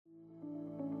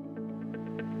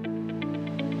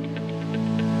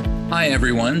Hi,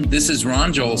 everyone. This is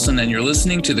Ron Jolson, and you're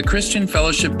listening to the Christian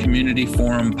Fellowship Community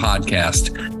Forum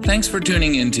podcast. Thanks for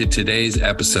tuning into today's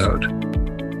episode.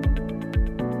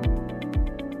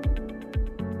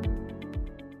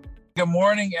 Good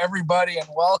morning, everybody, and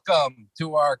welcome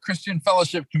to our Christian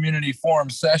Fellowship Community Forum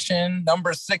session,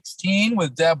 number 16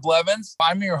 with Deb Blevons.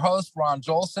 I'm your host, Ron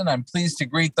Jolson. I'm pleased to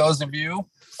greet those of you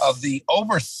of the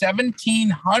over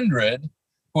 1,700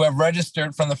 who have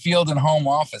registered from the field and home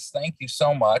office. Thank you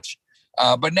so much.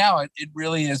 But now it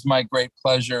really is my great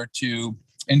pleasure to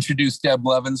introduce Deb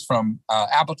Blevons from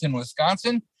Appleton,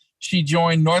 Wisconsin. She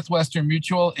joined Northwestern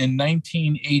Mutual in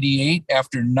 1988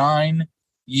 after 9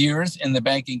 years in the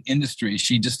banking industry.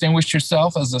 She distinguished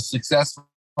herself as a successful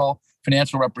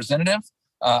financial representative,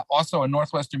 also a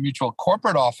Northwestern Mutual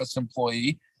corporate office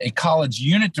employee, a college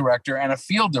unit director, and a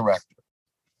field director.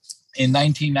 In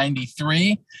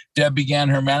 1993, Deb began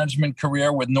her management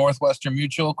career with Northwestern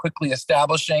Mutual, quickly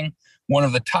establishing one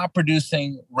of the top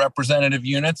producing representative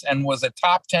units and was a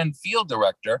top 10 field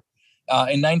director.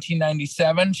 In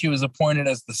 1997, she was appointed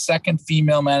as the second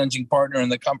female managing partner in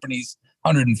the company's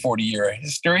 140-year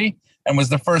history and was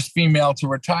the first female to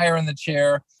retire in the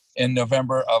chair in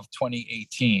November of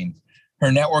 2018.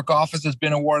 Her network office has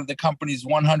been awarded the company's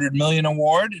 100 million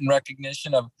award in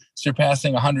recognition of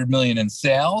surpassing 100 million in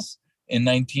sales in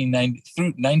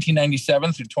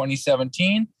 1997 through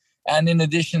 2017. And in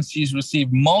addition, she's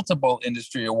received multiple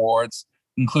industry awards,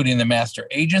 including the Master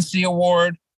Agency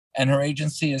Award, and her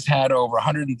agency has had over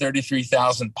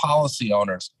 133,000 policy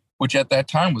owners, which at that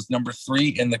time was number 3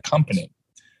 in the company.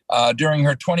 During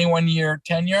her 21-year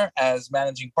tenure as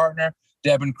managing partner,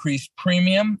 Deb increased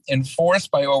premium in force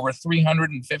by over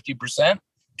 350%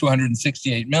 to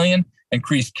 $168 million,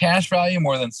 increased cash value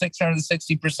more than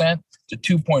 660% to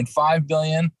 $2.5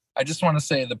 billion. I just want to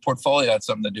say the portfolio had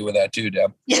something to do with that too,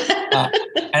 Deb.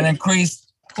 And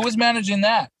increased, who was managing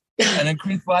that? And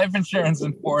increased life insurance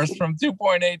in force from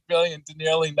 $2.8 billion to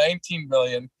nearly $19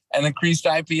 billion, and increased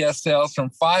IPS sales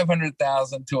from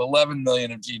 500,000 to 11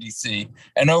 million of GDC,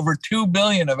 and over $2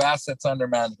 billion of assets under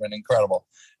management. Incredible.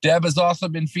 Deb has also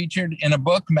been featured in a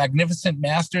book, Magnificent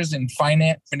Masters in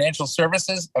Financial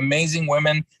Services, Amazing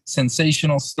Women,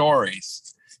 Sensational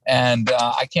Stories. And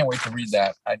I can't wait to read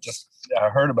that. I just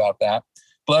heard about that.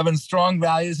 Blevins' strong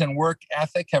values and work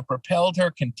ethic have propelled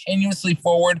her continuously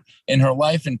forward in her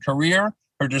life and career.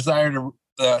 Her desire to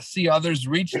see others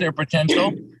reach their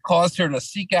potential caused her to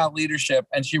seek out leadership,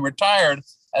 and she retired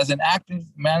as an active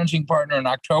managing partner in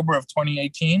October of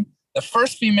 2018, the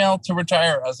first female to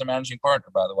retire as a managing partner,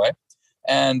 by the way.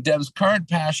 And Deb's current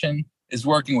passion is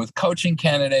working with coaching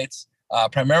candidates,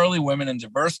 primarily women and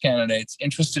diverse candidates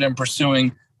interested in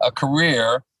pursuing a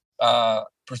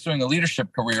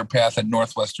leadership career path at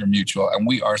Northwestern Mutual. And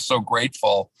we are so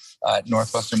grateful at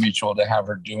Northwestern Mutual to have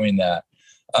her doing that.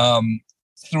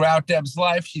 Throughout Deb's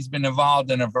life, she's been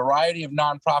involved in a variety of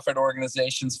nonprofit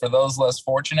organizations for those less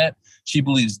fortunate. She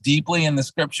believes deeply in the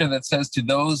scripture that says, to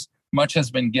those much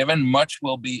has been given, much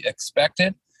will be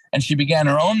expected. And she began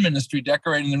her own ministry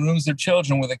decorating the rooms of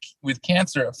children with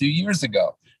cancer a few years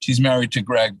ago. She's married to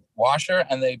Greg Washer,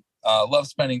 and they love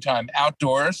spending time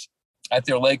outdoors at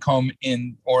their lake home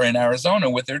in Arizona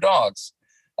with their dogs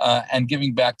and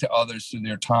giving back to others through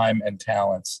their time and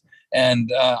talents.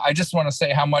 And I just want to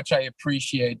say how much I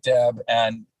appreciate Deb,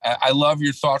 and I love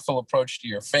your thoughtful approach to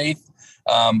your faith.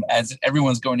 As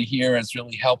everyone's going to hear, has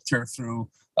really helped her through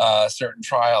certain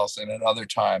trials and at other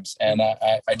times. And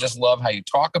I just love how you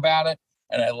talk about it,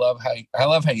 and I love how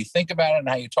you think about it and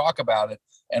how you talk about it.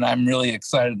 And I'm really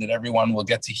excited that everyone will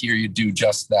get to hear you do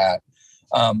just that.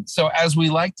 So as we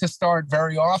like to start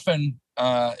very often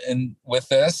with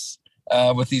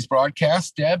these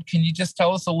broadcasts, Deb, can you just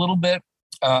tell us a little bit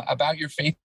about your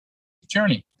faith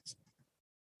journey?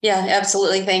 Yeah,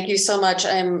 absolutely. Thank you so much.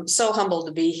 I'm so humbled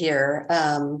to be here.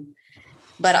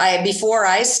 But before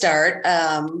I start,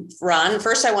 Ron,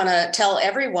 first I want to tell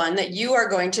everyone that you are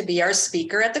going to be our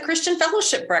speaker at the Christian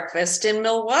Fellowship Breakfast in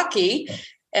Milwaukee.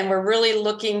 And we're really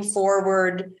looking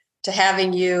forward to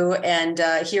having you and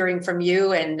hearing from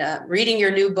you and reading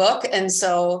your new book. And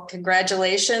so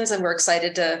congratulations. And we're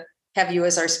excited to have you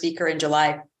as our speaker in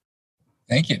July.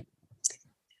 Thank you.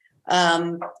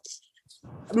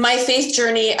 My faith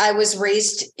journey, I was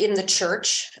raised in the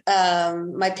church.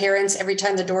 My parents, every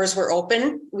time the doors were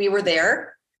open, we were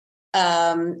there.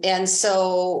 And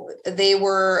so they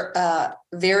were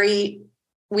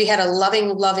we had a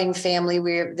loving family.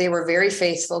 They were very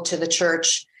faithful to the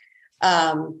church.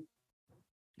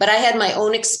 But I had my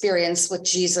own experience with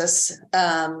Jesus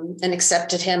and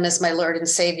accepted him as my Lord and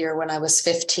Savior when I was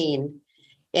 15.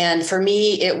 And for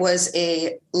me, it was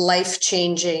a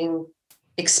life-changing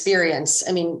experience.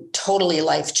 I mean, totally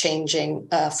life-changing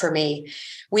for me.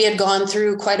 We had gone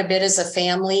through quite a bit as a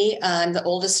family. I'm the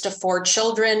oldest of 4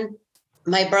 children.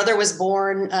 My brother was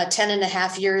born 10 and a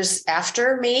half years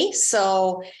after me.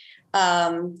 So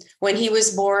when he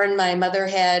was born, my mother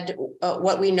had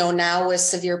what we know now was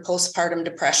severe postpartum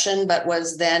depression, but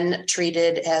was then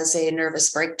treated as a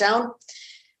nervous breakdown.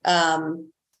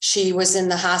 She was in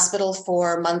the hospital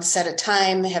for months at a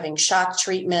time, having shock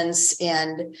treatments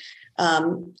and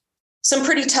some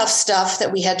pretty tough stuff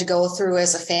that we had to go through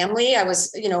as a family. I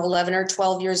was, 11 or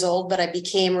 12 years old, but I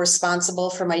became responsible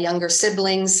for my younger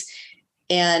siblings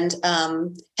and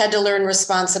had to learn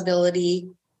responsibility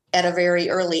at a very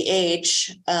early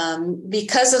age.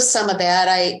 Because of some of that,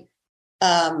 I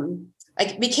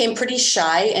became pretty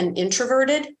shy and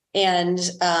introverted and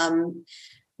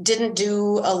didn't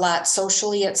do a lot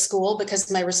socially at school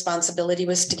because my responsibility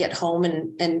was to get home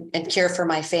and care for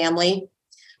my family.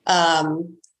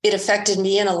 It affected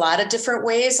me in a lot of different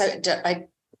ways. I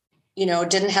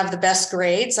didn't have the best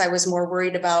grades. I was more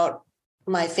worried about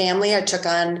my family. I took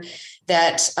on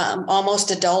that almost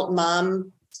adult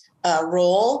mom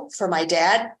role for my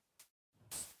dad.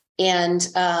 And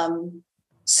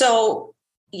so,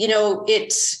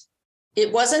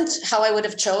 it wasn't how I would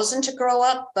have chosen to grow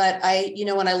up, but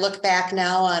when I look back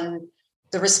now on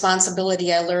the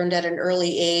responsibility I learned at an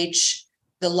early age,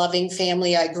 the loving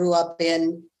family I grew up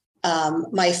in,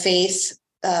 my faith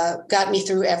got me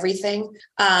through everything.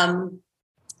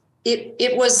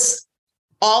 It was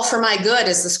all for my good,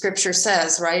 as the scripture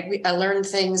says, right? I learned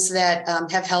things that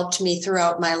have helped me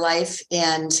throughout my life,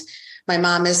 and my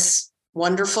mom is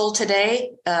wonderful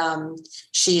today.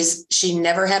 She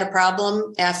never had a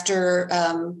problem after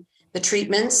the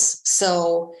treatments.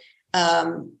 So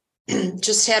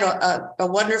just had a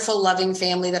wonderful, loving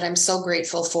family that I'm so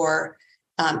grateful for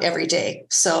every day.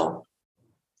 So,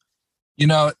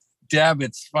 Deb,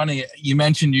 it's funny. You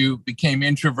mentioned you became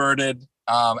introverted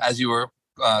as you were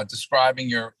describing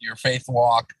your faith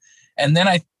walk. And then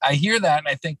I hear that and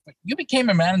I think, but you became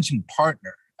a managing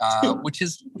partner. Which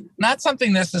is not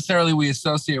something necessarily we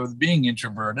associate with being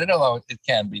introverted, although it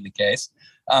can be the case.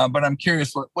 But I'm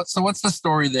curious, what's the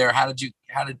story there? How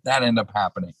did that end up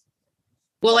happening?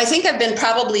 Well, I think I've been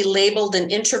probably labeled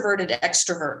an introverted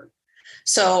extrovert.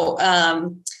 So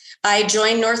I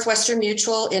joined Northwestern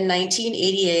Mutual in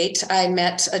 1988. I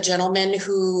met a gentleman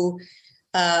who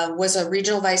was a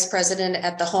regional vice president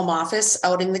at the home office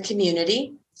out in the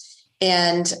community.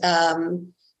 And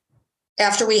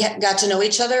after we got to know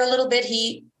each other a little bit,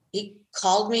 he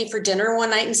called me for dinner one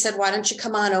night and said, "Why don't you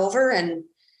come on over? And,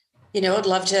 I'd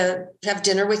love to have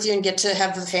dinner with you and get to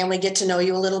have the family get to know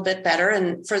you a little bit better."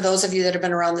 And for those of you that have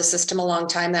been around the system a long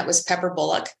time, that was Pepper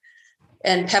Bullock.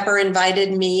 And Pepper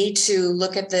invited me to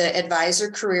look at the advisor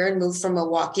career and move from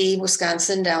Milwaukee,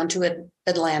 Wisconsin down to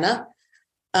Atlanta.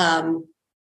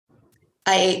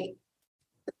 I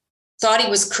thought he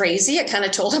was crazy. I kind of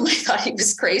told him I thought he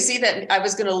was crazy, that I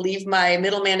was going to leave my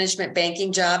middle management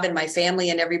banking job and my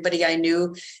family and everybody I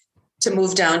knew to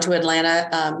move down to Atlanta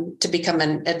to become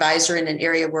an advisor in an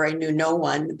area where I knew no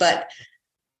one. But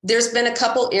there's been a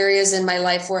couple areas in my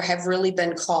life where I have really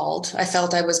been called. I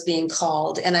felt I was being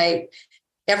called. And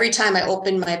every time I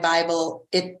opened my Bible,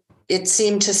 it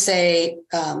seemed to say,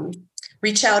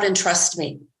 reach out and trust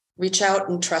me. Reach out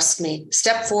and trust me.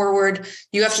 Step forward.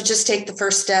 You have to just take the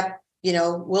first step.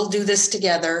 We'll do this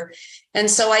together. And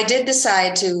so I did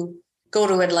decide to go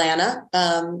to Atlanta.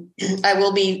 I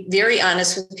will be very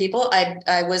honest with people.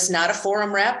 I was not a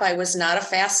forum rep. I was not a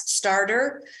fast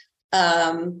starter.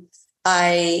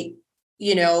 I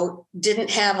didn't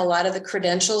have a lot of the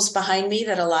credentials behind me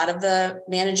that a lot of the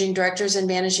managing directors and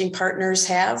managing partners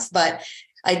have, but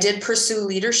I did pursue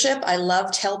leadership. I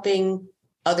loved helping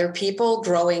other people,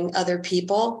 growing other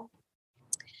people.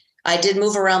 I did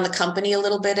move around the company a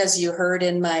little bit, as you heard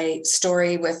in my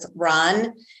story with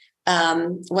Ron.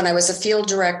 When I was a field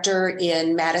director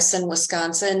in Madison,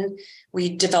 Wisconsin,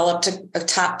 we developed a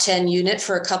top 10 unit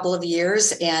for a couple of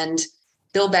years, and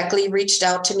Bill Beckley reached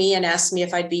out to me and asked me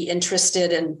if I'd be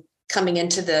interested in coming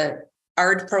into the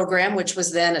ARD program, which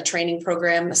was then a training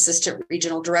program, assistant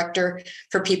regional director,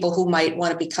 for people who might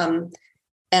want to become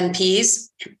MPs.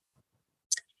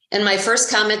 And my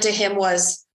first comment to him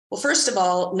was, well, first of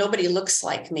all, nobody looks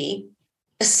like me.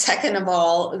 Second of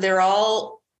all, they're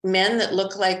all men that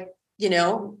look like,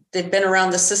 they've been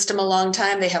around the system a long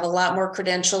time. They have a lot more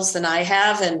credentials than I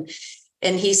have.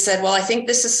 And he said, well, I think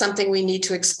this is something we need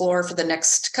to explore for the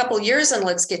next couple of years, and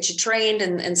let's get you trained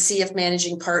and see if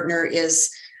managing partner is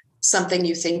something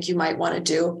you think you might want to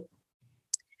do.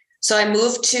 So I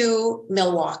moved to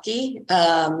Milwaukee.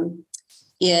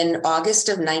 in August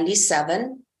of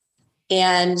 97.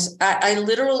 And I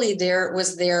literally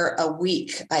was there a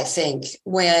week, I think,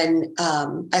 when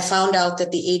I found out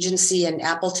that the agency in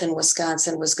Appleton,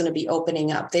 Wisconsin was going to be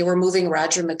opening up. They were moving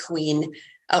Roger McQueen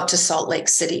out to Salt Lake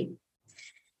City.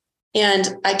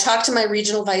 And I talked to my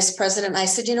regional vice president. I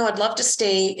said, I'd love to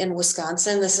stay in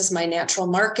Wisconsin. This is my natural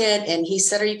market. And he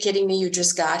said, are you kidding me? You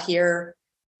just got here.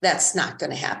 That's not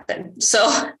going to happen. So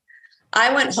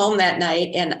I went home that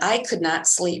night and I could not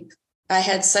sleep. I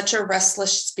had such a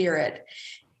restless spirit.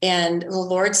 And the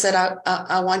Lord said,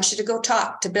 I want you to go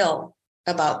talk to Bill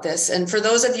about this. And for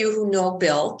those of you who know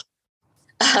Bill,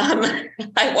 I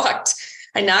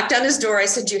knocked on his door. I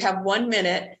said, do you have 1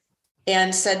 minute?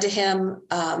 And said to him,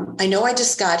 I know I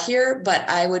just got here, but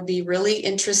I would be really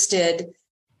interested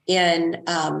in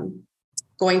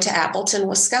going to Appleton,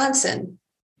 Wisconsin.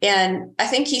 And I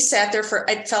think he sat there for,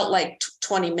 it felt like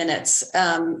 20 minutes,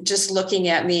 just looking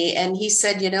at me. And he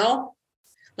said,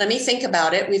 let me think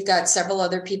about it. We've got several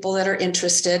other people that are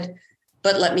interested,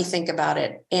 but let me think about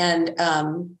it. And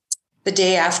the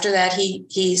day after that,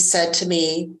 he said to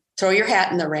me, throw your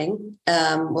hat in the ring.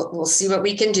 We'll see what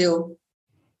we can do.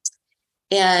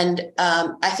 And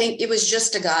I think it was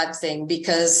just a God thing,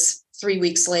 because 3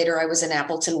 weeks later, I was in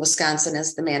Appleton, Wisconsin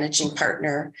as the managing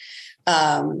partner,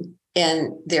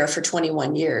 and there for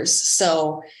 21 years.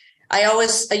 So I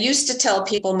used to tell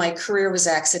people my career was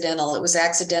accidental. It was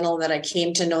accidental that I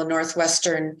came to know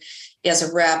Northwestern as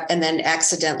a rep and then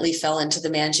accidentally fell into the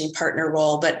managing partner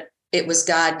role. But it was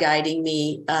God guiding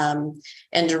me and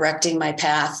directing my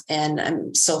path. And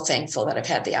I'm so thankful that I've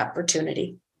had the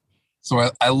opportunity.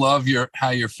 So I love how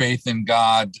your faith in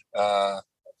God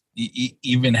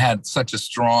even had such a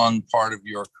strong part of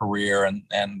your career.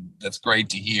 And that's great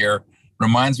to hear.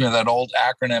 Reminds me of that old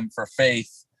acronym for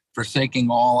faith: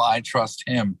 forsaking all, I trust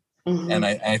him. Mm-hmm. And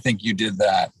I think you did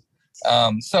that.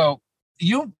 So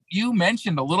you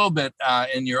mentioned a little bit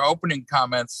in your opening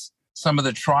comments some of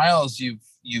the trials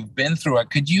you've been through.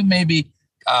 Could you maybe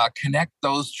connect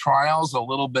those trials a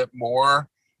little bit more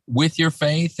with your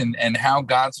faith and how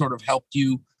God sort of helped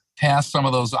you pass some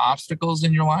of those obstacles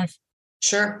in your life?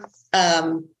 Sure.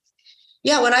 When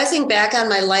I think back on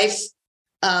my life,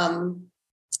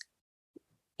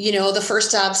 the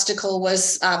first obstacle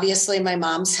was obviously my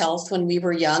mom's health when we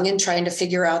were young and trying to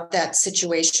figure out that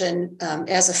situation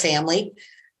as a family.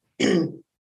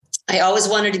 I always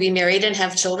wanted to be married and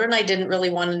have children. I didn't really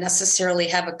want to necessarily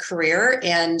have a career.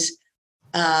 And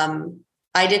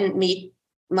I didn't meet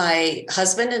my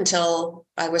husband until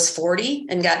I was 40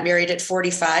 and got married at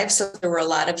 45. So there were a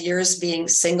lot of years being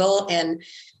single and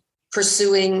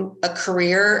pursuing a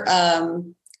career.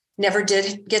 Never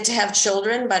did get to have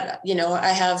children, but, I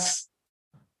have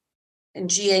in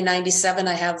GA 97,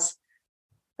 I have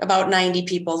about 90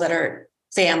 people that are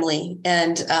family.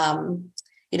 And,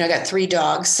 I got 3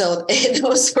 dogs. So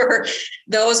those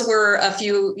were a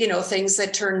few, things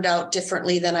that turned out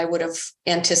differently than I would have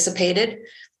anticipated.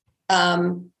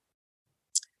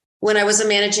 When I was a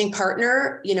managing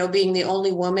partner, being the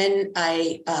only woman,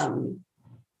 I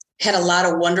had a lot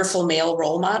of wonderful male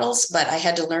role models, but I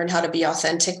had to learn how to be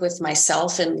authentic with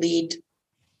myself and lead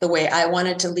the way I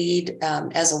wanted to lead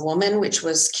as a woman, which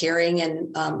was caring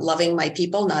and loving my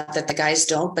people. Not that the guys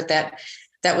don't, but that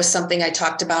was something I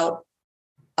talked about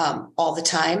all the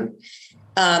time.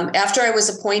 After I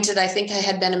was appointed, I think I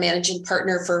had been a managing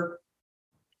partner for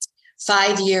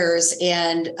 5 years.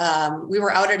 And we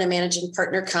were out at a managing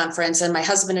partner conference, and my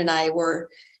husband and I were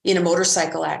in a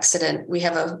motorcycle accident. We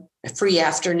have a free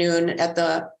afternoon at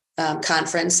the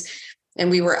conference, and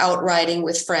we were out riding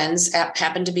with friends,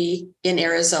 happened to be in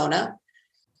Arizona.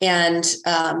 And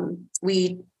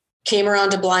we came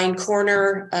around a blind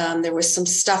corner. There was some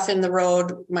stuff in the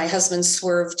road. My husband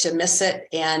swerved to miss it,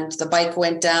 and the bike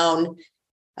went down.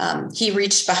 He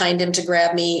reached behind him to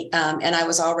grab me, and I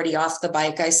was already off the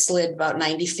bike. I slid about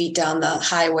 90 feet down the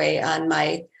highway on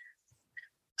my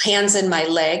hands and my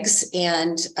legs,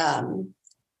 and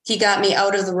he got me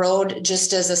out of the road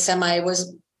just as a semi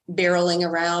was barreling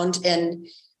around in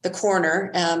the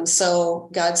corner. So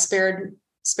God spared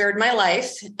my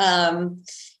life.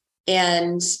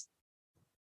 And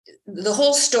the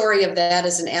whole story of that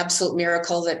is an absolute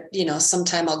miracle that,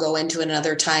 sometime I'll go into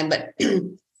another time, but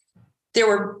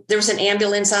there was an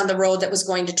ambulance on the road that was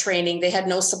going to training. They had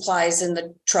no supplies in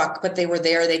the truck, but they were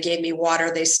there. They gave me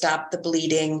water. They stopped the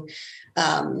bleeding.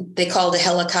 They called a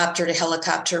helicopter to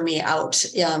helicopter me out,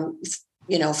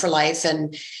 for life.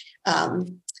 And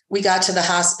we got to the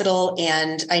hospital,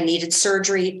 and I needed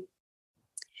surgery.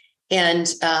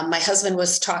 And my husband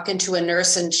was talking to a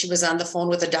nurse, and she was on the phone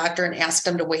with a doctor and asked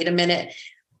him to wait a minute.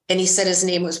 And he said his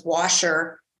name was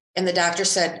Washer. And the doctor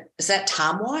said, "Is that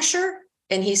Tom Washer?"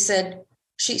 And she said,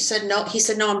 "No." He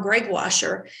said, "No, I'm Greg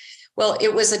Washer." Well,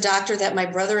 it was a doctor that my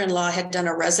brother-in-law had done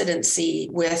a residency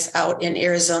with out in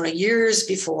Arizona years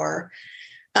before.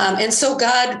 And so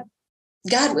God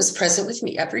was present with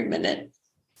me every minute.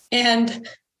 And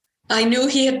I knew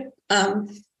he had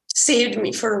saved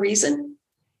me for a reason.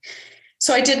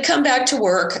 So I did come back to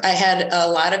work. I had a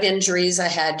lot of injuries. I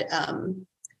had,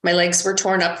 my legs were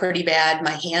torn up pretty bad.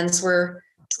 My hands were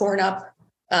torn up,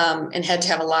 and had to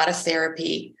have a lot of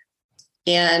therapy,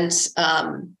 and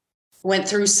went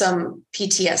through some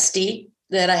PTSD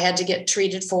that I had to get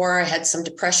treated for. I had some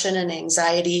depression and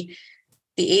anxiety.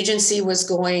 The agency was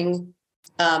going,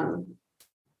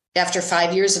 after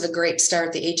 5 years of a great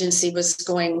start, the agency was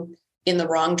going in the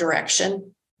wrong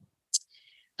direction.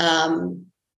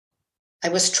 I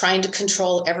was trying to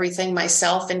control everything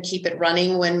myself and keep it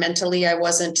running when mentally I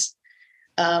wasn't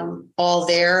all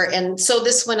there. And so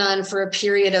this went on for a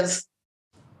period of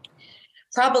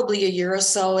probably a year or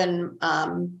so. And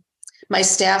my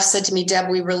staff said to me, "Deb,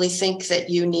 we really think that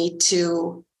you need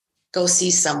to go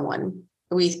see someone.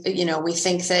 We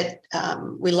think that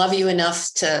we love you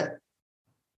enough to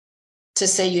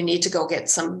say you need to go get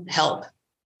some help."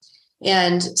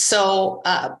 And so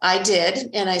I did,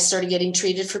 and I started getting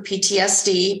treated for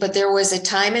PTSD. But there was a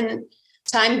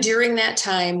time during that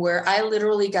time where I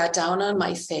literally got down on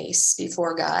my face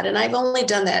before God. And I've only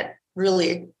done that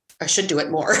really, I should do it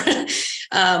more.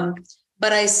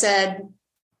 But I said,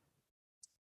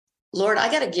 "Lord,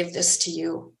 I got to give this to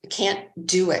you. I can't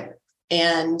do it.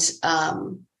 And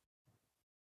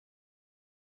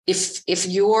if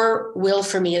your will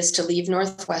for me is to leave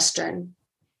Northwestern,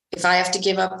 if I have to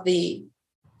give up the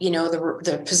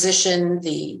position,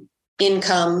 the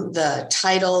income, the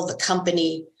title, the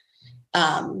company,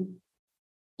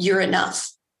 you're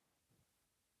enough."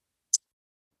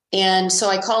 And so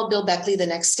I called Bill Beckley the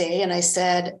next day and I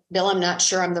said, "Bill, I'm not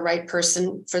sure I'm the right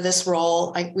person for this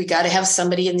role. We got to have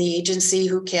somebody in the agency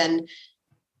who can,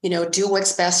 do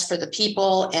what's best for the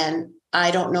people. And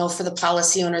I don't know for the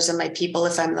policy owners and my people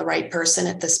if I'm the right person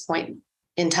at this point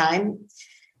in time."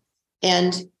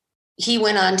 And he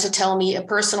went on to tell me a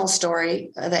personal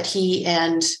story that he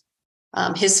and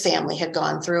his family had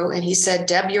gone through. And he said,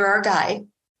 "Deb, you're our guy.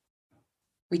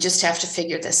 We just have to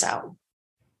figure this out."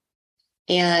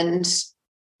 And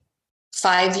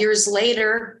 5 years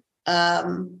later,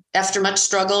 after much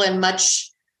struggle and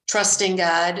much trusting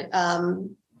God,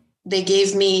 they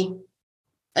gave me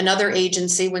another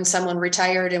agency when someone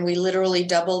retired, and we literally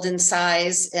doubled in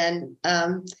size. And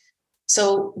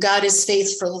so God is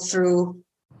faithful through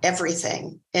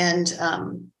everything. And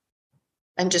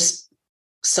I'm just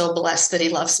so blessed that he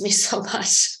loves me so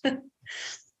much.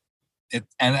 And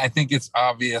I think it's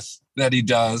obvious that he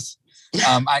does.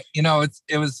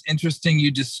 It was interesting.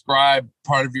 You described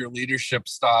part of your leadership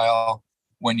style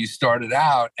when you started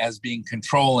out as being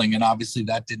controlling, and obviously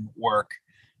that didn't work.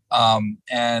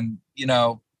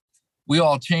 We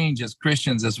all change as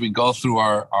Christians as we go through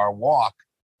our walk.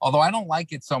 Although I don't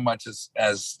like it so much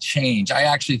as change. I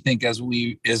actually think as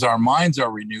our minds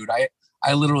are renewed,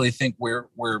 I literally think we're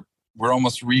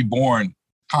almost reborn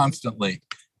constantly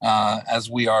as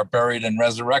we are buried and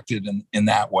resurrected in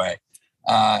that way.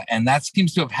 And that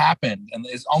seems to have happened. And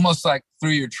it's almost like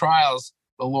through your trials,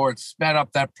 the Lord sped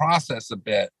up that process a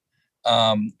bit.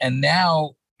 And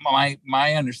now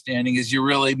my understanding is you're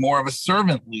really more of a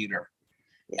servant leader.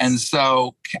 Yes. And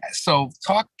so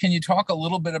can you talk a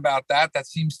little bit about that? That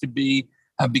seems to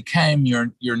have become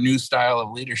your new style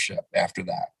of leadership after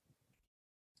that.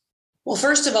 Well,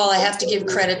 first of all, I have to give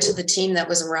credit to the team that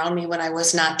was around me when I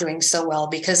was not doing so well,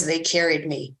 because they carried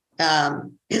me.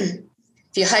 If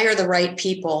you hire the right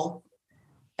people,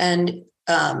 and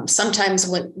sometimes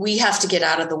when we have to get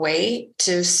out of the way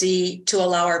to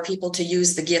allow our people to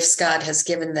use the gifts God has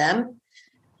given them.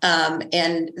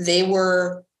 And they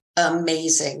were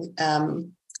amazing.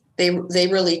 They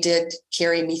really did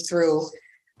carry me through.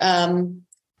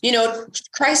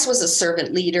 Christ was a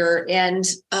servant leader, and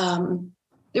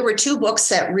there were two books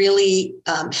that really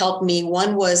helped me.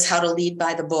 One was How to Lead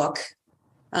by the Book,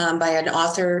 by an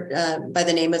author by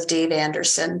the name of Dave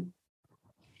Anderson.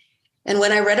 And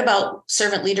when I read about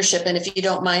servant leadership, and if you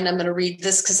don't mind, I'm going to read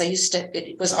this because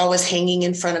it was always hanging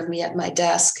in front of me at my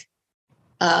desk.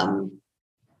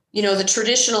 The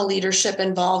traditional leadership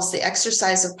involves the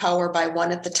exercise of power by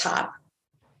one at the top.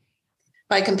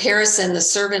 By comparison, the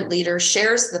servant leader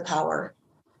shares the power,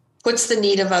 puts the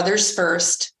need of others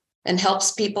first, and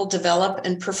helps people develop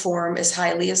and perform as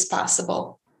highly as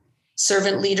possible.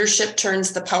 Servant leadership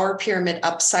turns the power pyramid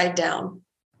upside down.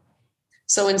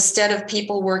 So instead of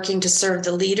people working to serve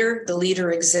the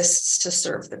leader exists to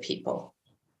serve the people.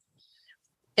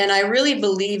 And I really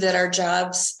believe that our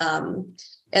jobs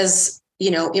as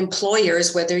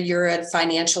employers, whether you're a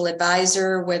financial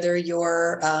advisor, whether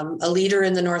you're a leader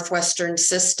in the Northwestern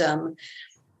system,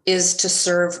 is to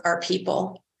serve our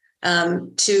people,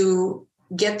 to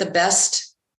get the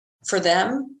best for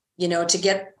them,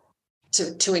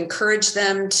 to encourage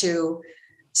them, to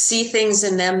see things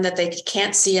in them that they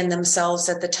can't see in themselves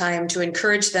at the time, to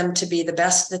encourage them to be the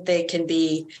best that they can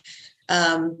be.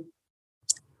 And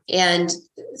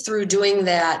through doing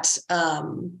that,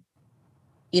 some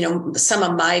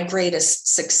of my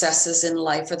greatest successes in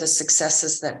life are the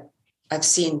successes that I've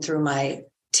seen through my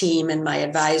team and my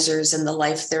advisors and the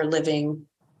life they're living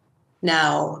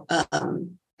now. I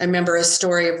remember a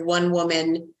story of one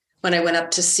woman when I went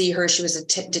up to see her. She was a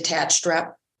detached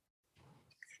rep.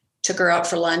 Took her out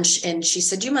for lunch, and she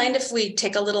said, "Do you mind if we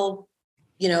take a little,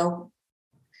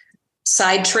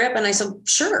 side trip?" And I said,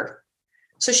 "Sure."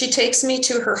 So she takes me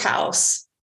to her house,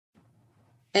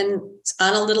 and it's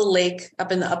on a little lake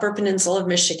up in the Upper Peninsula of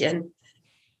Michigan.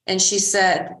 And she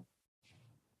said,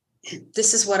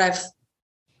 this is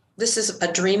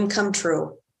a dream come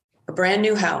true, a brand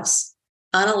new house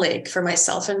on a lake for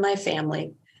myself and my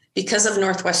family because of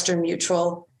Northwestern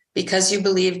Mutual, because you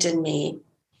believed in me.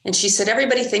 And she said,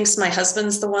 everybody thinks my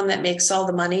husband's the one that makes all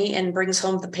the money and brings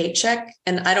home the paycheck.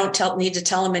 And I don't need to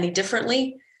tell him any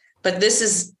differently, but this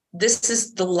is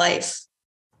the life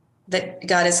that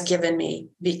God has given me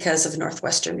because of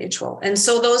Northwestern Mutual. And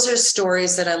so those are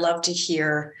stories that I love to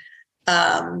hear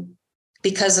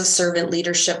because of servant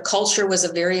leadership. Culture was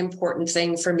a very important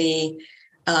thing for me.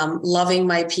 Loving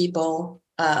my people.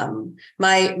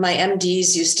 My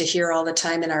MDs used to hear all the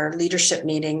time in our leadership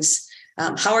meetings,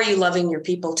 how are you loving your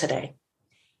people today?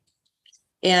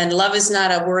 And love is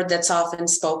not a word that's often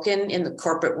spoken in the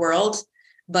corporate world,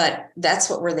 but that's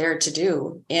what we're there to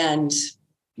do. And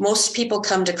most people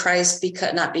come to Christ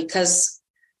not because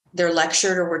they're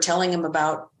lectured or we're telling them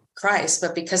about Christ,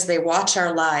 but because they watch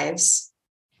our lives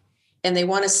and they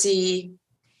want to see,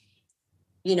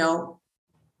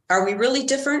 are we really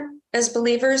different as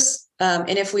believers?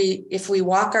 And if we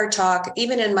walk our talk,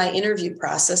 even in my interview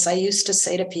process, I used to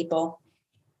say to people,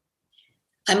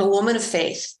 I'm a woman of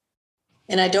faith,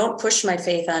 and I don't push my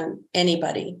faith on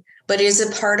anybody, but it is a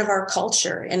part of our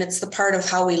culture. And it's the part of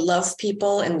how we love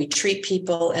people and we treat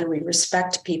people and we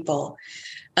respect people.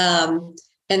 And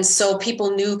so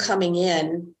people knew coming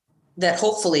in that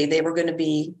hopefully they were going to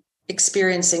be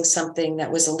experiencing something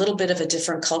that was a little bit of a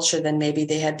different culture than maybe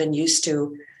they had been used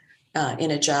to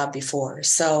in a job before.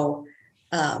 So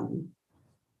that's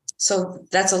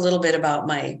a little bit about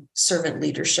my servant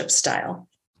leadership style.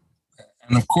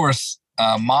 And of course,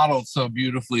 modeled so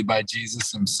beautifully by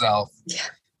Jesus himself. Yeah.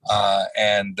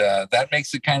 And that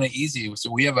makes it kind of easy. So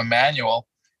we have a manual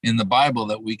in the Bible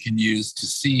that we can use to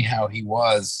see how he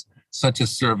was such a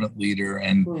servant leader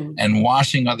and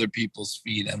washing other people's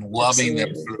feet and loving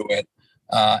them through it.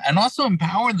 And also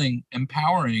empowering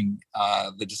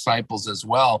the disciples as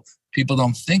well. People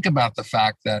don't think about the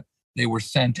fact that they were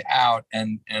sent out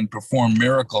and performed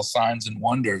miracle signs and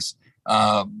wonders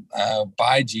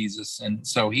by Jesus. And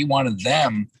so he wanted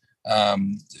them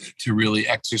to really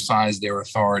exercise their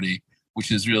authority, which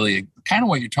is really kind of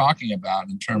what you're talking about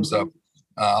in terms of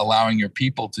allowing your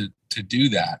people to do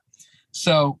that.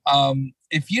 So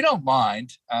if you don't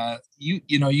mind,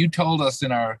 you told us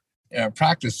in our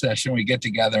practice session, we get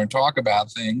together and talk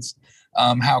about things,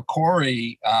 how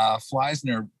Corey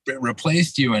Fleisner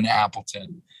replaced you in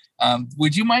Appleton.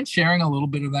 Would you mind sharing a little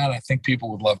bit of that? I think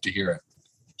people would love to hear it.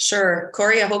 Sure.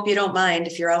 Corey, I hope you don't mind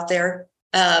if you're out there.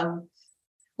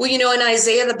 Well, in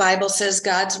Isaiah, the Bible says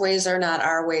God's ways are not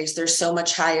our ways. They're so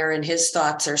much higher, and his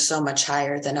thoughts are so much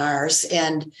higher than ours.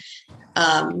 And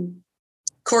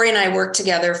Corey and I worked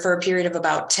together for a period of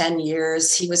about 10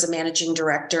 years. He was a managing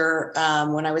director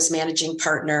when I was managing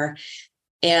partner.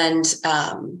 And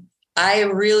I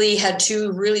really had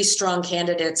two really strong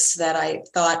candidates that I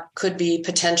thought could be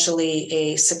potentially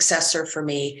a successor for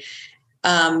me.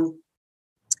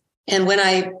 And when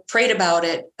I prayed about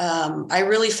it, I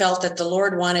really felt that the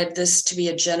Lord wanted this to be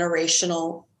a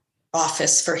generational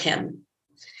office for him.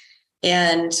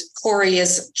 And Corey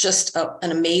is just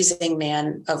an amazing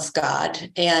man of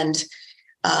God. And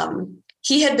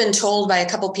he had been told by a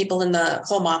couple people in the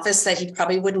home office that he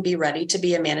probably wouldn't be ready to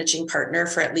be a managing partner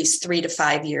for at least 3 to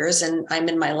 5 years. And I'm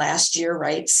in my last year,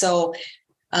 right? So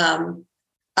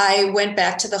I went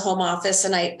back to the home office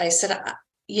and I said,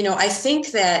 I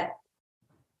think that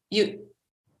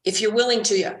if you're willing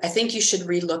to, I think you should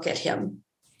relook at him.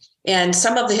 And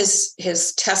some of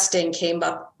his testing came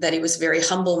up that he was a very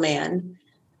humble man.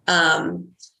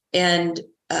 And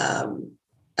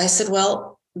I said,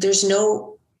 well, there's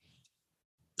no,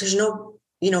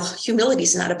 humility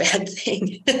is not a bad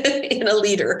thing in a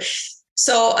leader.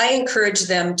 So I encourage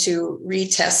them to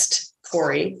retest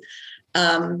Corey.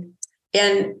 And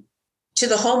to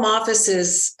the home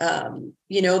offices,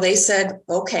 they said,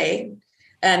 okay.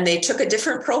 And they took a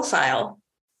different profile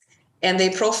and they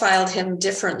profiled him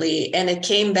differently. And it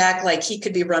came back like he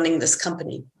could be running this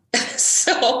company.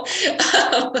 So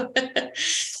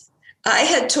I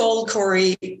had told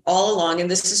Corey all along, and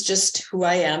this is just who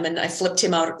I am, and I flipped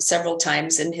him out several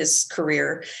times in his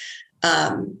career.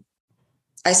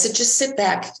 I said, just sit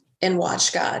back and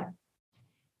watch God.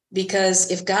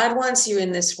 Because if God wants you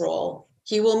in this role,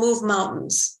 he will move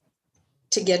mountains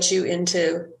to get you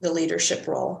into the leadership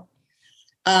role.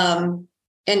 And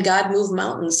God moved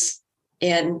mountains.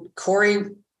 And Corey,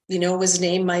 was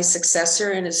named my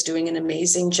successor and is doing an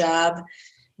amazing job.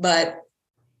 But,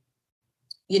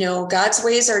 God's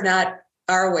ways are not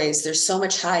our ways. They're so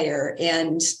much higher.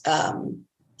 And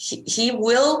he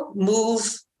will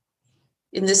move,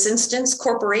 in this instance,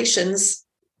 corporations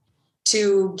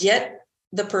to get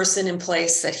the person in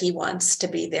place that he wants to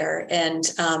be there. And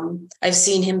I've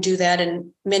seen him do that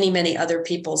in many, many other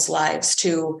people's lives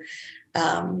too.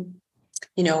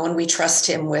 When we trust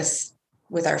him with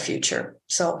our future.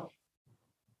 So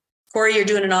Corey, you're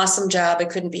doing an awesome job. I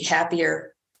couldn't be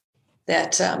happier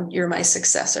that you're my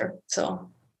successor. So.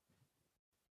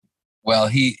 Well,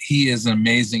 he is an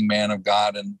amazing man of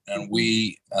God, and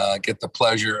we get the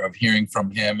pleasure of hearing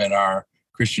from him in our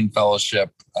Christian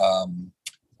fellowship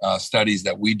studies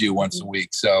that we do once a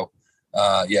week. So,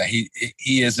 he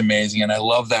is amazing, and I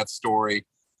love that story. It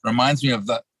reminds me of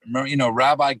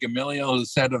Rabbi Gamaliel, who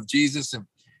said of Jesus,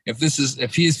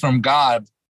 if he's from God,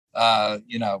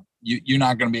 you're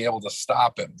not going to be able to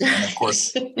stop him. And of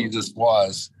course, Jesus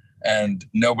was, and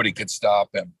nobody could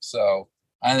stop him. So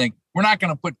I think we're not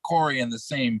going to put Corey in the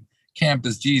same camp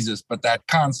as Jesus, but that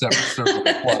concept is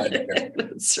certainly applied here.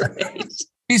 That's right.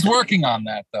 He's working on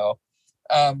that, though.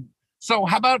 So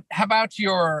how about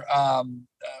your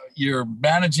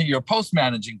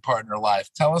post-managing partner life?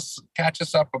 Catch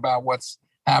us up about what's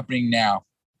happening now.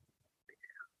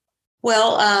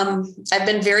 Well, I've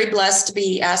been very blessed to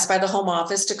be asked by the home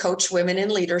office to coach women in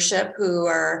leadership who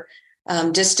are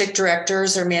district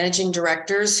directors or managing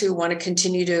directors who want to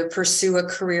continue to pursue a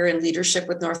career in leadership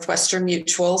with Northwestern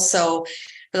Mutual. So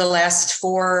for the last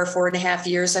 4.5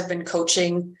 years, I've been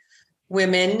coaching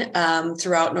women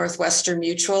throughout Northwestern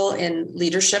Mutual in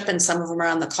leadership, and some of them are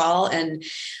on the call. And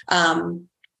I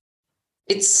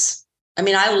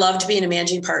loved being a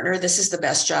managing partner. This is the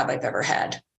best job I've ever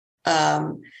had.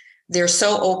 They're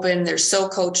so open. They're so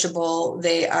coachable.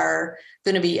 They are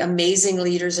going to be amazing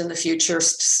leaders in the future.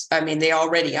 I mean, they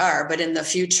already are, but in the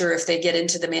future, if they get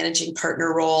into the managing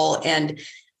partner role, and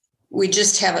we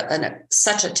just have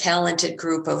such a talented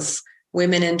group of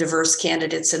women and diverse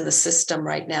candidates in the system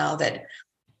right now that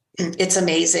it's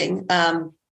amazing.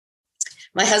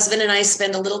 My husband and I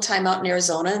spend a little time out in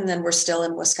Arizona, and then we're still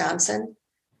in Wisconsin.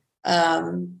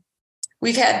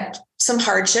 We've had some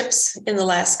hardships in the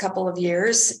last couple of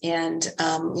years, and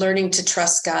learning to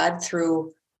trust God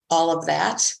through all of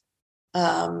that.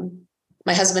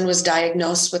 My husband was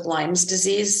diagnosed with Lyme's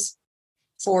disease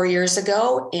 4 years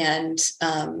ago, and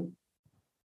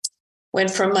went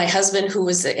from my husband, who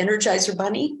was the Energizer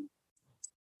Bunny,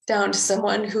 down to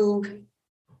someone who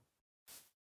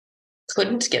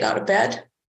couldn't get out of bed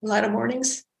a lot of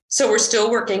mornings. So we're still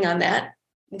working on that.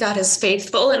 God is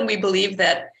faithful, and we believe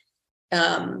that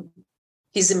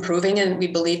he's improving, and we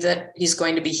believe that he's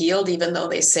going to be healed, even though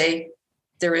they say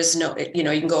there is no, you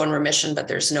can go in remission, but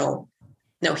there's no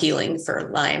healing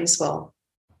for Lyme's. Well,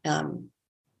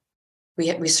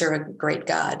 we serve a great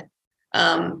God.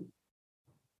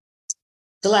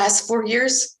 The last 4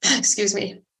 years, excuse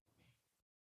me,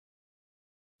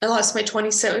 I lost my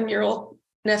 27-year-old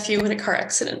nephew in a car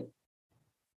accident.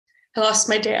 I lost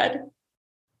my dad.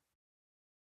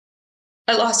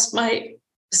 I lost my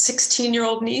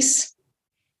 16-year-old niece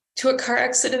to a car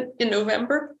accident in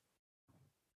November.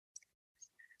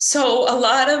 So a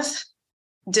lot of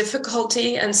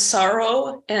difficulty and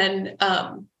sorrow, and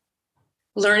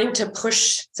learning to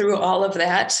push through all of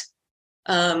that.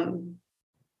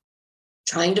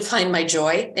 Trying to find my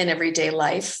joy in everyday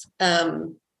life.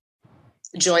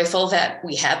 Joyful that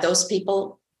we had those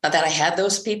people, that I had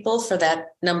those people for that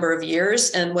number of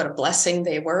years, and what a blessing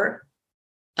they were.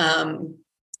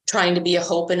 Trying to be a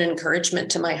hope and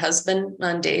encouragement to my husband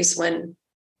on days when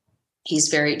he's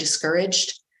very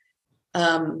discouraged.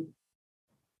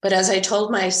 But as I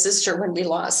told my sister when we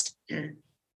lost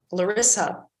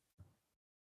Larissa,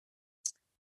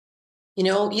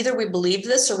 either we believe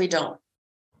this or we don't.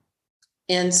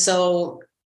 And so,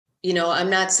 I'm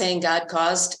not saying God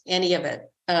caused any of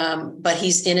it, but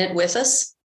he's in it with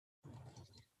us.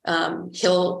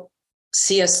 He'll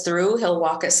see us through. He'll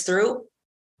walk us through.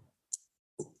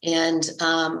 And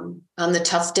on the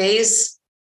tough days,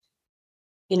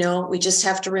 we just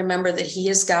have to remember that he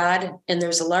is God and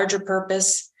there's a larger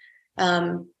purpose.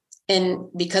 And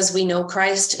because we know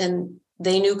Christ and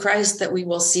they knew Christ, that we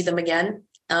will see them again.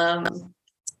 And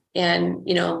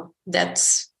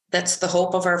that's the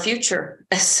hope of our future.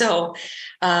 So,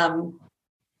 I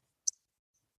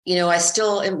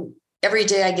still am, every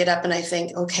day I get up and I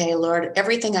think, okay, Lord,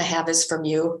 everything I have is from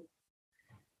you.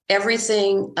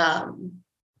 Everything,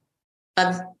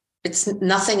 it's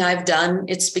nothing I've done.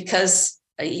 It's because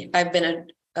I've been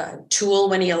a tool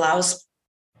when he allows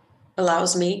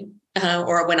me,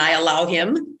 or when I allow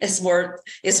him is more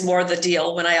the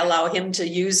deal. When I allow him to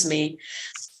use me,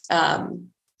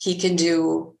 he can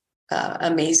do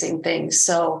amazing things.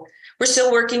 So we're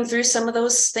still working through some of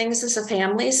those things as a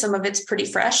family. Some of it's pretty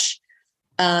fresh.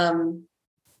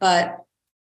 But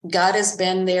God has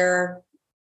been there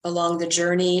along the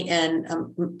journey, and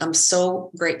I'm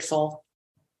so grateful,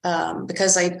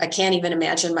 because I can't even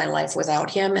imagine my life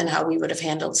without him and how we would have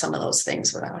handled some of those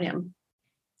things without him.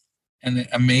 And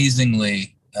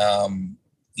amazingly,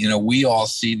 we all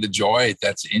see the joy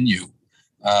that's in you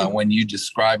when you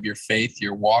describe your faith,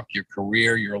 your walk, your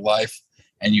career, your life,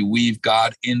 and you weave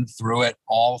God in through it,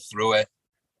 all through it.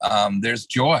 There's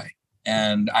joy.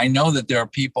 And I know that there are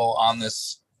people on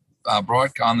this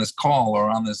on this call or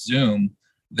on this Zoom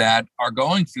that are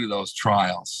going through those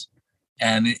trials.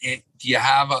 And do you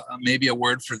have maybe a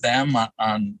word for them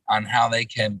on how they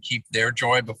can keep their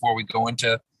joy before we go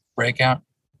into breakout?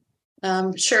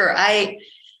 Sure. I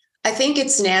think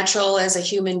it's natural as a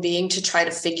human being to try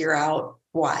to figure out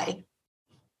why.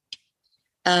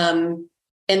 And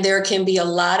there can be a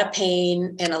lot of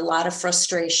pain and a lot of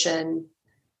frustration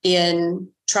in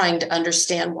trying to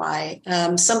understand why.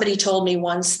 Somebody told me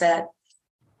once that,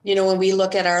 when we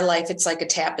look at our life, it's like a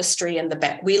tapestry, and the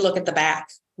back, we look at the back,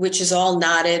 which is all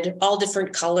knotted, all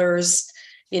different colors.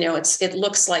 It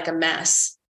looks like a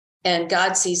mess, and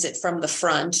God sees it from the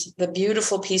front, the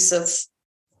beautiful piece of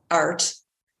art,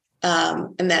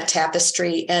 and that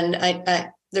tapestry. And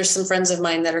I there's some friends of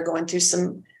mine that are going through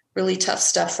some really tough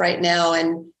stuff right now.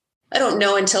 And I don't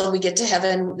know until we get to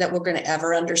heaven that we're going to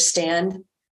ever understand,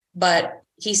 but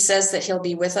he says that he'll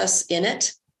be with us in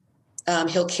it.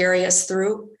 He'll carry us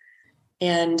through.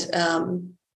 And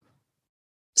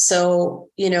so,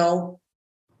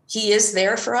 he is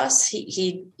there for us.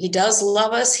 He does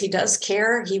love us. He does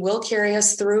care. He will carry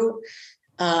us through.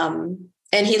 And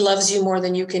he loves you more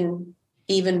than you can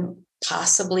even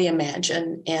possibly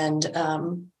imagine. And,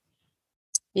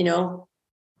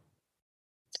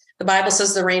 the Bible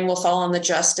says the rain will fall on the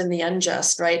just and the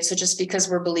unjust, right? So just because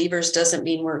we're believers doesn't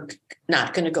mean we're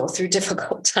not going to go through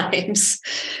difficult times.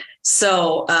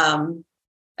 So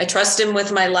I trust him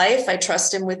with my life. I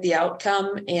trust him with the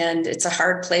outcome. And it's a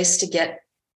hard place to get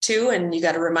to. And you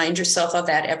got to remind yourself of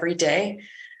that every day.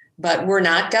 But we're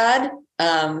not God.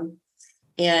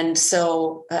 And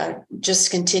so just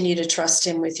continue to trust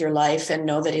him with your life and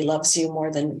know that he loves you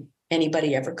more than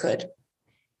anybody ever could.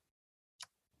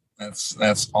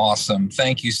 That's awesome.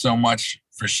 Thank you so much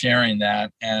for sharing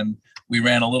that. And we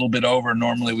ran a little bit over.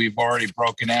 Normally we've already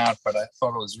broken out, but I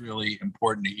thought it was really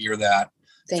important to hear that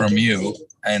from you.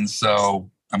 And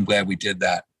so I'm glad we did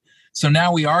that. So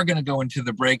now we are going to go into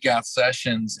the breakout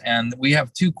sessions, and we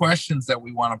have two questions that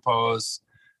we want to pose.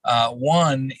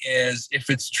 One is, if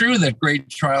it's true that great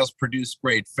trials produce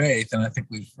great faith, and I think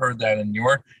we've heard that in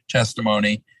your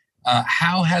testimony,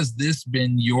 how has this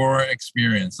been your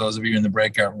experience, those of you in the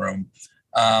breakout room?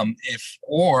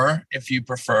 If you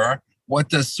prefer, what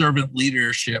does servant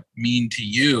leadership mean to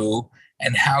you,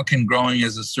 and how can growing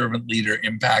as a servant leader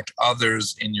impact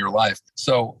others in your life?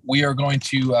 So we are going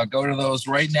to go to those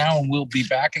right now, and we'll be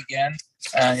back again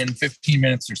in 15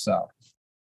 minutes or so.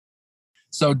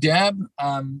 So Deb,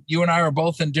 you and I are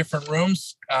both in different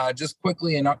rooms. Just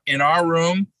quickly, in our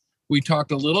room, we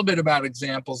talked a little bit about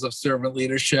examples of servant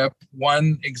leadership.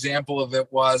 One example of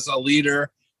it was a leader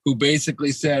who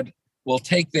basically said, we'll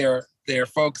take their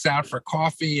folks out for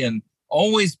coffee and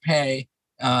always pay,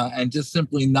 and just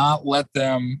simply not let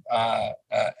them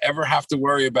ever have to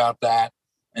worry about that.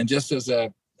 And just as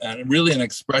really an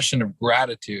expression of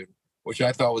gratitude, which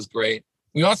I thought was great.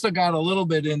 We also got a little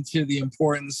bit into the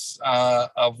importance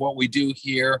of what we do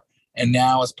here and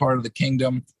now as part of the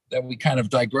kingdom, that we kind of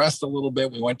digressed a little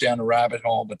bit. We went down a rabbit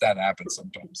hole, but that happens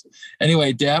sometimes.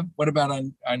 Anyway, Deb, what about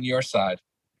on your side?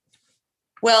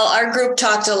 Well, our group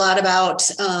talked a lot about,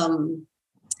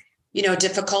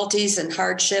 difficulties and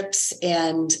hardships,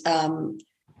 and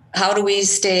how do we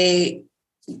stay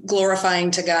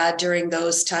glorifying to God during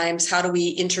those times? How do we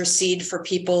intercede for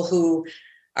people who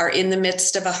are in the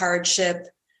midst of a hardship?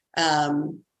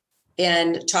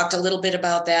 And talked a little bit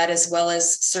about that, as well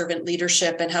as servant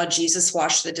leadership and how Jesus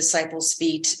washed the disciples'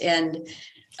 feet. And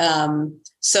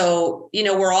so,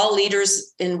 we're all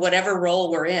leaders in whatever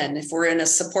role we're in. If we're in a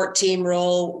support team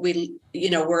role,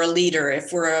 we're a leader.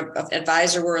 If we're an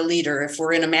advisor, we're a leader. If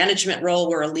we're in a management role,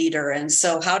 we're a leader. And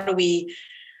so how do we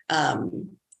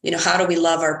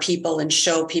love our people and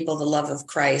show people the love of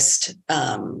Christ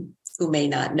who may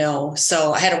not know?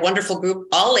 So I had a wonderful group,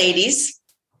 all ladies.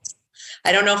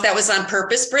 I don't know if that was on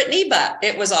purpose, Brittany, but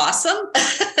it was awesome.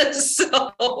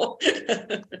 So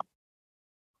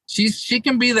she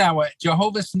can be that way.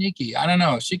 Jehovah sneaky. I don't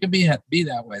know. She can be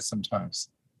that way sometimes.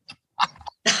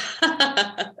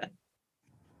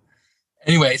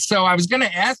 Anyway, so I was going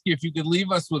to ask you if you could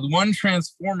leave us with one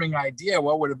transforming idea.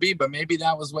 What would it be? But maybe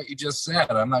that was what you just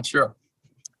said. I'm not sure.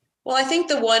 Well, I think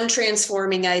the one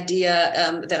transforming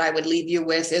idea that I would leave you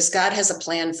with is God has a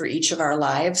plan for each of our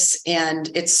lives, and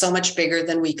it's so much bigger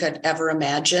than we could ever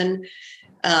imagine.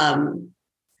 I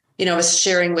was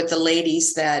sharing with the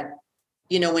ladies that,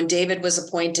 when David was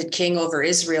appointed king over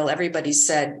Israel, everybody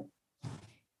said,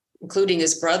 including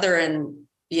his brother, and,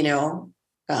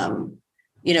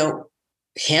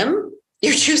 him,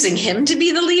 you're choosing him to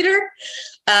be the leader.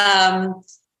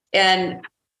 And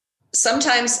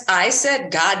sometimes I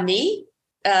said, God, me,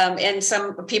 and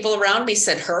some people around me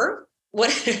said, her.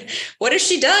 What has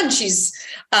she done? She's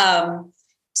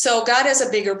so God has a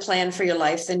bigger plan for your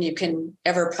life than you can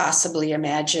ever possibly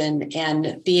imagine,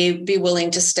 and be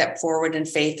willing to step forward in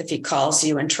faith if he calls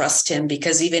you, and trust him,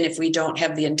 because even if we don't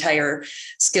have the entire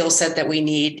skill set that we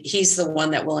need, he's the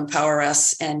one that will empower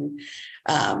us and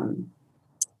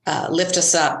lift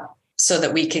us up so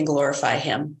that we can glorify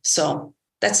him. So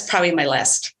that's probably my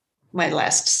last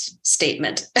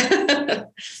statement.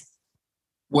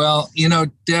 Well,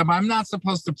 Deb, I'm not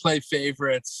supposed to play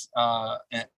favorites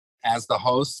as the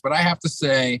host, but I have to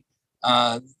say,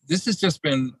 this has just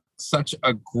been such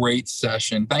a great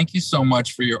session. Thank you so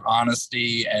much for your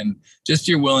honesty and just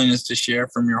your willingness to share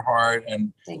from your heart,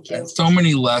 and so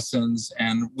many lessons.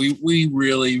 And we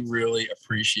really, really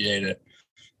appreciate it.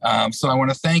 So I want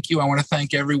to thank you. I want to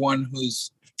thank everyone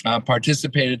who's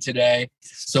participated today.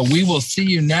 So we will see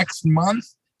you next month.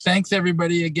 Thanks,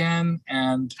 everybody, again,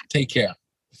 and take care.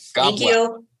 God bless. Thank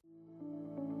you.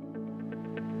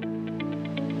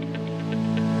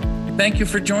 Thank you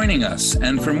for joining us.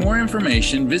 And for more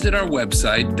information, visit our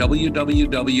website,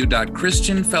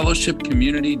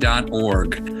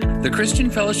 www.christianfellowshipcommunity.org. The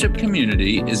Christian Fellowship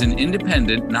Community is an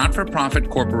independent, not-for-profit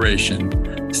corporation.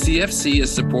 CFC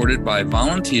is supported by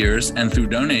volunteers and through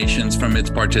donations from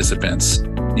its participants.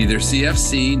 Neither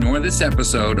CFC nor this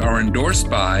episode are endorsed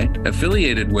by,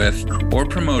 affiliated with, or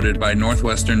promoted by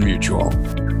Northwestern Mutual.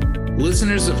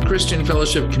 Listeners of Christian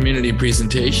Fellowship Community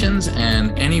presentations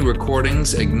and any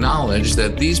recordings acknowledge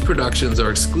that these productions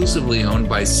are exclusively owned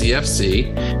by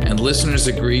CFC, and listeners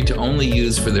agree to only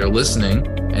use for their listening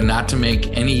and not to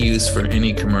make any use for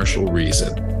any commercial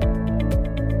reason.